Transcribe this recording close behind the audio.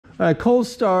All right, cold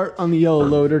start on the yellow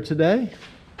loader today.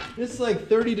 It's like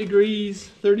 30 degrees,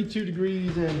 32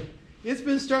 degrees, and it's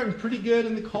been starting pretty good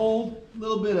in the cold. A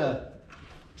little bit of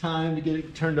time to get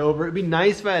it turned over. It'd be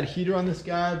nice if I had a heater on this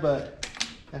guy, but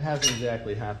that hasn't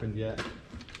exactly happened yet.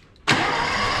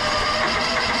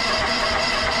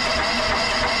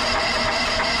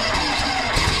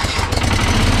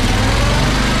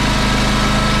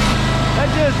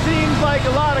 That just seems like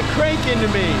a lot of cranking to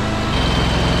me.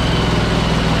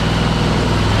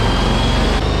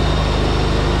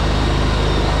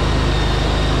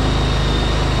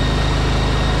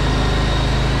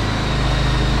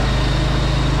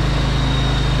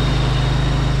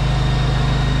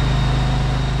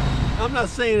 I'm not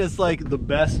saying it's like the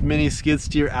best mini skid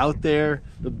steer out there,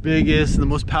 the biggest and the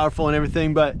most powerful and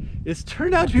everything, but it's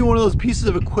turned out to be one of those pieces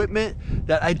of equipment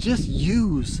that I just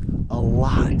use a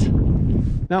lot.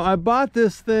 Now, I bought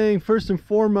this thing first and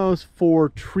foremost for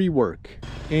tree work,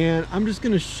 and I'm just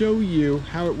going to show you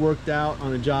how it worked out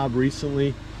on a job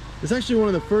recently. It's actually one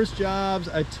of the first jobs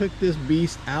I took this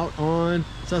beast out on,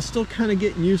 so I was still kind of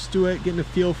getting used to it, getting a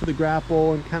feel for the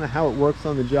grapple and kind of how it works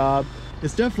on the job.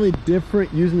 It's definitely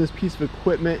different using this piece of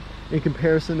equipment in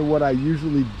comparison to what I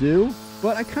usually do,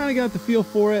 but I kind of got the feel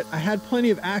for it. I had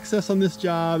plenty of access on this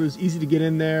job. It was easy to get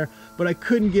in there, but I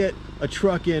couldn't get a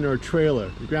truck in or a trailer.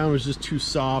 The ground was just too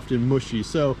soft and mushy,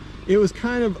 so it was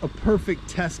kind of a perfect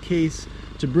test case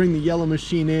to bring the yellow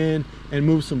machine in and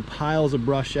move some piles of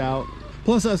brush out.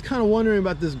 Plus, I was kind of wondering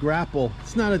about this grapple.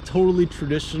 It's not a totally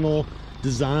traditional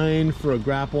design for a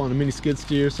grapple on a mini skid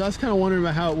steer, so I was kind of wondering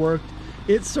about how it worked.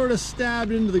 It sort of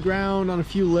stabbed into the ground on a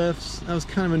few lifts. That was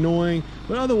kind of annoying,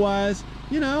 but otherwise,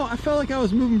 you know, I felt like I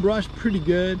was moving brush pretty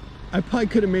good. I probably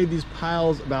could have made these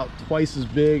piles about twice as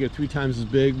big or 3 times as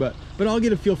big, but I'll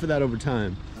get a feel for that over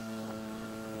time.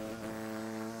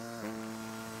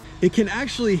 It can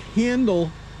actually handle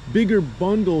bigger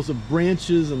bundles of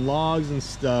branches and logs and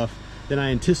stuff than I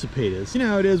anticipated. You know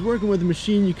how it is, working with a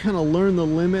machine, you kind of learn the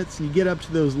limits, and you get up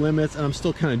to those limits, and I'm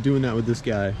still kind of doing that with this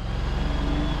guy.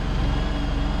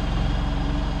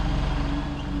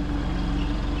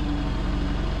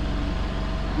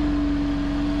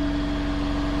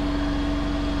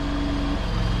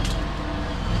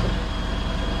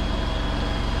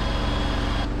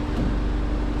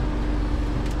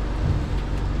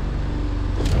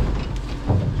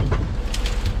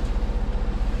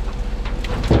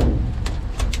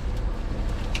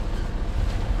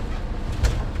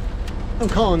 I'm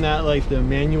calling that like the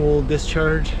manual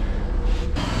discharge.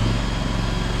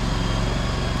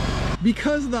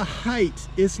 Because of the height,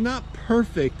 it's not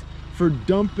perfect for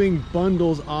dumping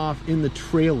bundles off in the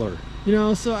trailer. You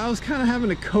know, so I was kind of having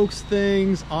to coax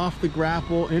things off the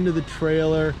grapple into the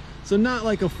trailer. So not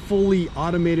like a fully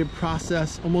automated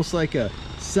process, almost like a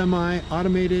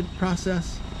semi-automated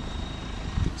process.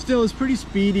 Still, it's pretty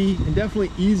speedy and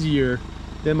definitely easier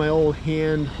than my old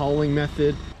hand hauling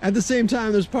method. At the same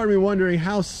time, there's part of me wondering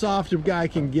how soft a guy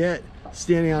can get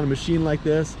standing on a machine like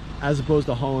this as opposed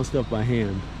to hauling stuff by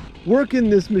hand. Working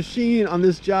this machine on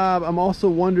this job, I'm also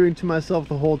wondering to myself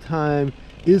the whole time,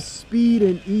 is speed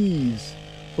and ease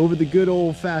over the good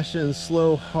old-fashioned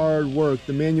slow hard work,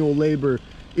 the manual labor,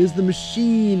 is the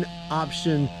machine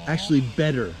option actually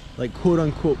better, like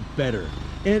quote-unquote better?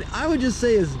 And I would just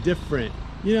say it's different.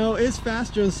 You know, it's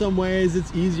faster in some ways,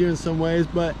 it's easier in some ways,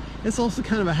 but it's also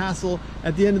kind of a hassle.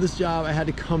 At the end of this job, I had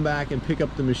to come back and pick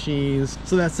up the machines,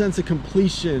 so that sense of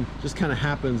completion just kind of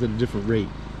happens at a different rate.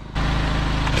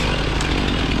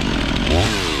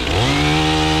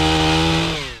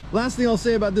 Last thing I'll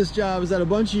say about this job is that a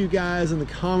bunch of you guys in the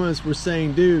comments were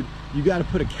saying, dude, you got to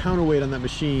put a counterweight on that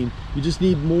machine. You just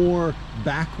need more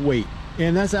back weight.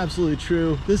 And that's absolutely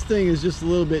true. This thing is just a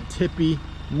little bit tippy.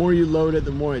 The more you load it,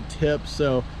 the more it tips,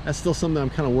 so that's still something I'm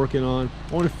kind of working on.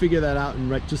 I want to figure that out in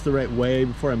just the right way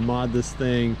before I mod this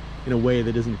thing in a way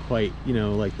that isn't quite, you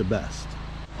know, like the best.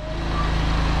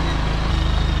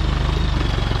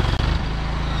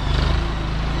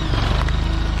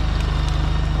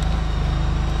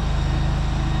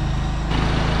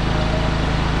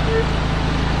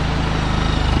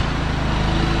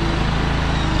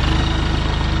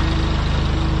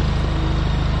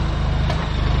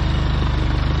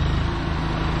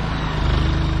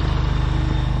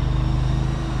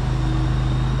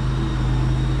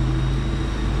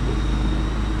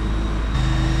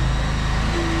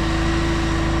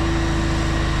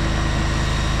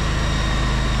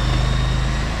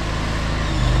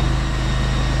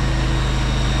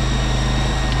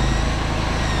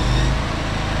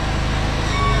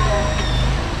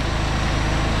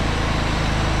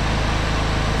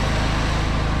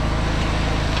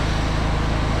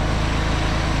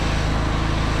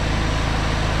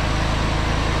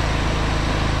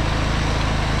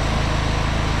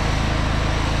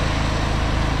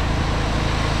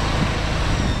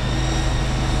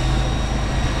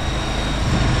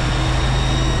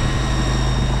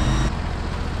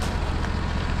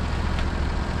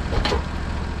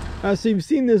 So you've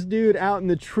seen this dude out in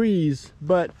the trees,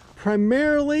 but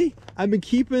primarily I've been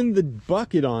keeping the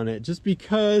bucket on it just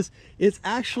because it's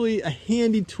actually a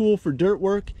handy tool for dirt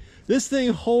work. This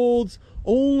thing holds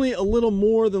only a little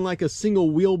more than like a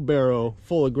single wheelbarrow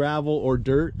full of gravel or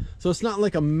dirt. So it's not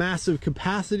like a massive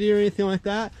capacity or anything like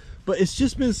that, but it's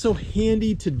just been so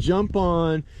handy to jump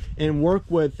on and work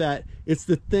with that it's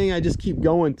the thing I just keep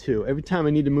going to every time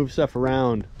I need to move stuff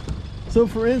around. So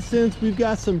for instance, we've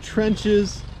got some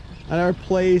trenches at our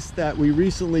place that we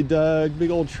recently dug,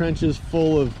 big old trenches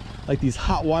full of like these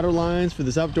hot water lines for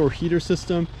this outdoor heater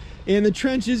system. And the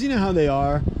trenches, you know how they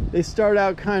are. They start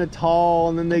out kind of tall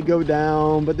and then they go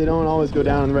down, but they don't always go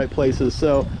down in the right places.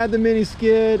 So I had the mini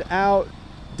skid out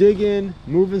digging,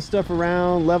 moving stuff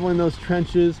around, leveling those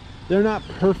trenches. They're not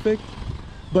perfect,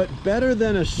 but better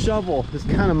than a shovel is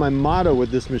kind of my motto with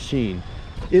this machine.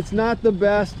 It's not the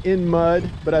best in mud,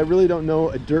 but I really don't know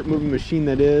a dirt moving machine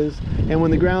that is. And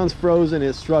when the ground's frozen,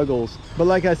 it struggles. But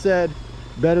like I said,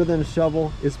 better than a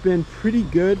shovel. It's been pretty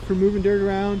good for moving dirt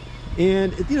around.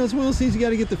 And you know, it's one of those things you got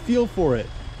to get the feel for it.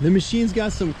 The machine's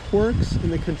got some quirks in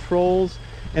the controls,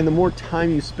 and the more time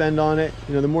you spend on it,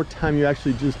 you know, the more time you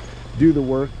actually just do the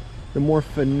work, the more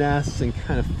finesse and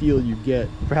kind of feel you get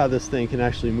for how this thing can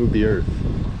actually move the earth.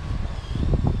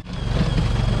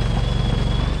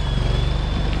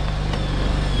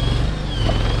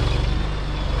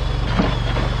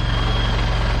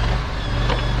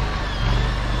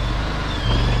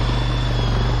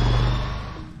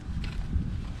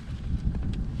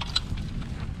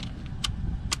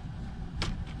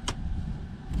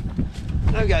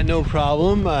 I've got no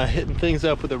problem hitting things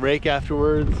up with a rake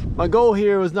afterwards. My goal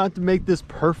here was not to make this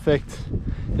perfect.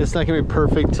 It's not gonna be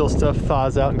perfect till stuff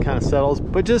thaws out and kind of settles,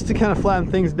 but just to kind of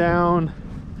flatten things down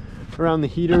around the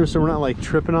heater so we're not like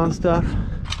tripping on stuff.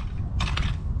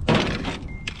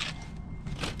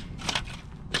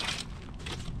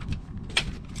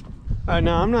 All right,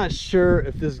 now I'm not sure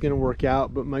if this is gonna work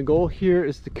out, but my goal here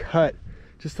is to cut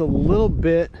just a little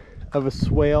bit of a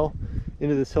swale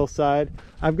into this hillside.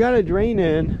 I've got a drain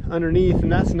in underneath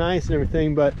and that's nice and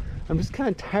everything, but I'm just kind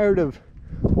of tired of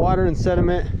water and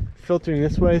sediment filtering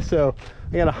this way. So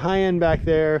I got a high end back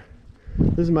there.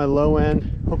 This is my low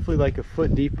end, hopefully like a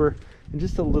foot deeper, and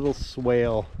just a little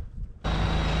swale.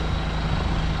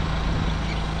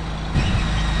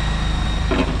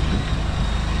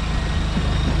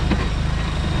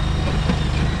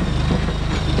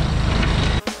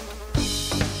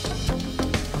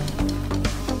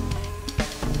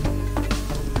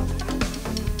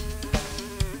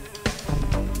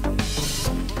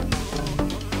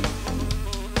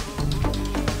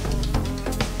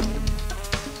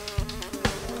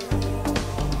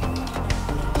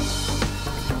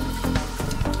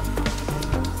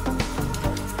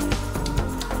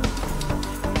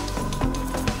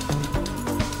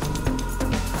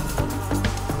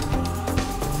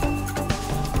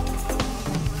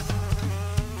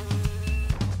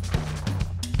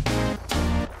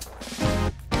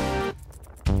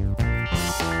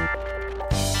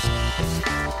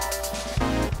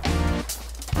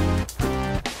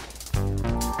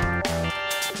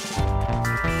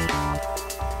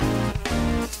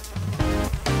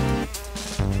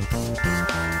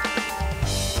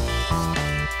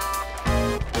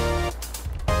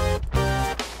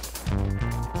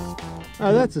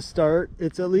 That's a start.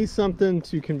 It's at least something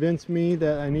to convince me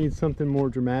that I need something more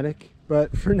dramatic.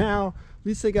 But for now, at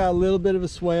least I got a little bit of a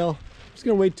swale. I'm just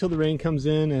gonna wait till the rain comes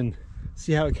in and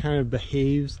see how it kind of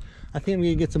behaves. I think I'm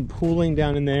gonna get some pooling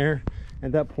down in there.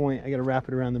 At that point, I gotta wrap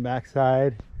it around the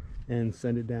backside and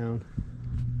send it down.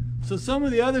 So some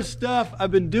of the other stuff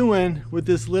I've been doing with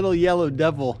this little yellow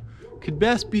devil could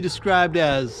best be described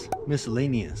as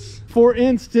miscellaneous. For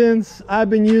instance, I've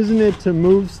been using it to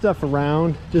move stuff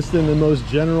around just in the most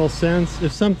general sense.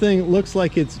 If something looks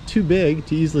like it's too big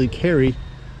to easily carry,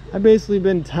 I've basically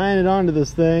been tying it onto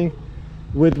this thing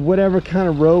with whatever kind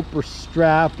of rope or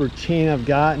strap or chain I've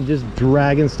got and just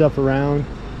dragging stuff around.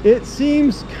 It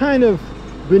seems kind of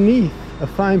beneath a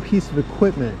fine piece of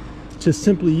equipment to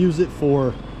simply use it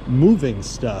for moving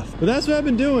stuff. But that's what I've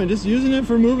been doing, just using it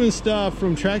for moving stuff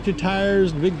from tractor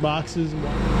tires to big boxes.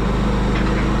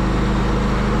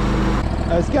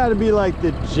 It's got to be like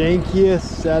the jankiest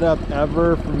setup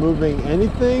ever for moving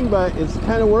anything, but it's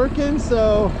kind of working,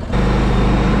 so.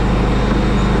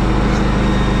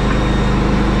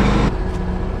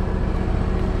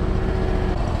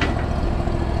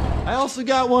 I also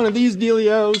got one of these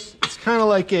dealios. It's kind of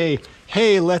like a,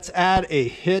 hey, let's add a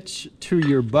hitch to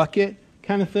your bucket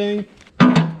kind of thing.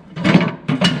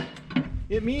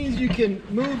 It means you can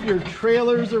move your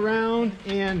trailers around,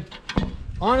 and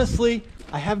honestly,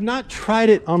 I have not tried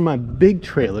it on my big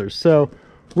trailers, so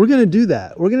we're gonna do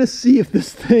that. We're gonna see if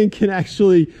this thing can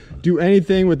actually do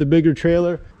anything with the bigger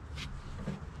trailer.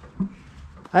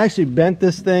 I actually bent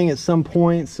this thing at some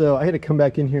point, so I had to come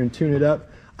back in here and tune it up.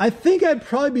 I think I'd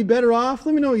probably be better off,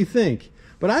 let me know what you think,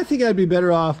 but I think I'd be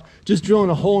better off just drilling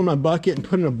a hole in my bucket and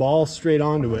putting a ball straight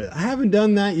onto it. I haven't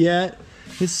done that yet.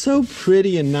 It's so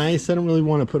pretty and nice, I don't really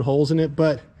want to put holes in it,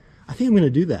 but I think I'm gonna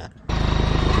do that.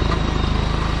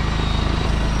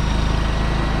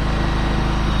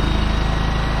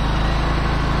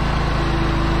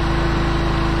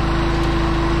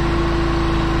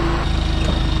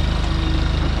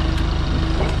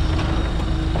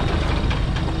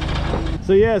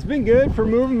 So yeah, it's been good for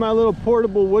moving my little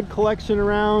portable wood collection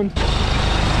around.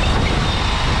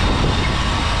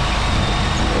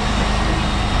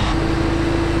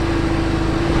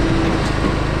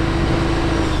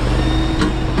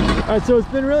 All right, so it's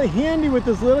been really handy with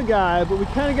this little guy, but we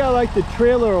kind of got like the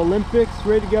trailer Olympics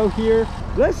ready to go here.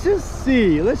 Let's just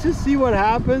see what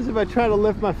happens if I try to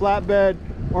lift my flatbed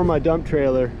or my dump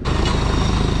trailer.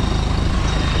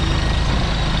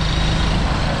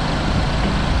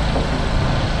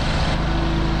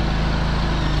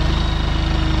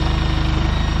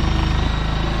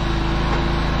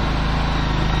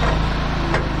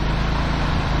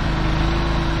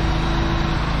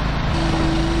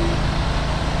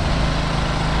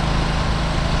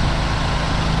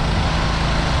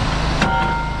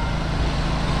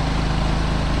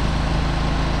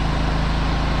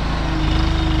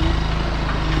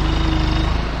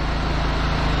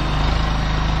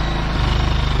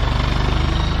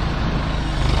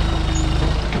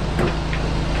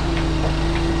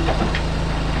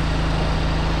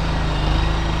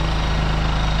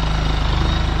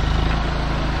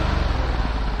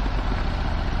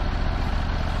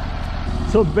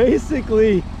 So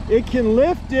basically, it can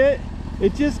lift it,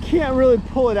 it just can't really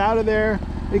pull it out of there.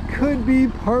 It could be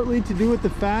partly to do with the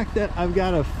fact that I've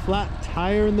got a flat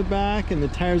tire in the back and the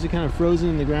tires are kind of frozen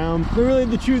in the ground. But really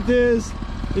the truth is,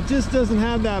 it just doesn't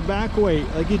have that back weight.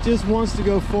 Like it just wants to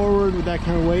go forward with that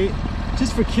kind of weight.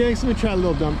 Just for kicks, let me try a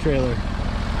little dump trailer.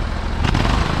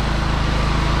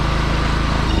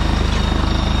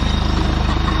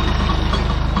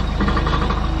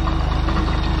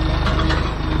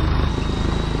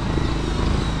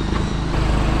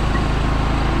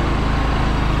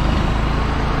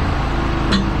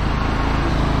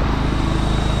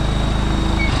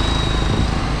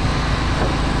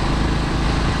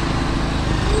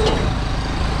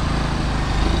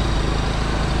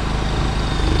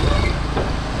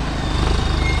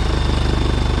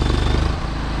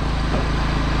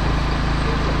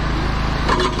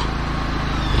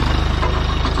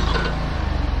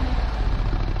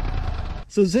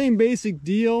 So same basic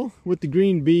deal with the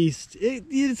Green Beast.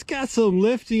 It's got some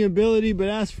lifting ability, but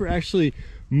as for actually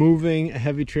moving a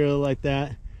heavy trailer like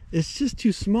that, it's just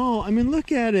too small. I mean,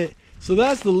 look at it. So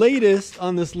that's the latest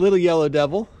on this little yellow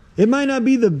devil. It might not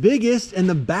be the biggest and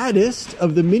the baddest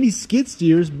of the mini skid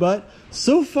steers, but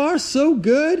so far so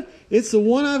good. It's the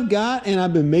one I've got and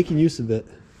I've been making use of it.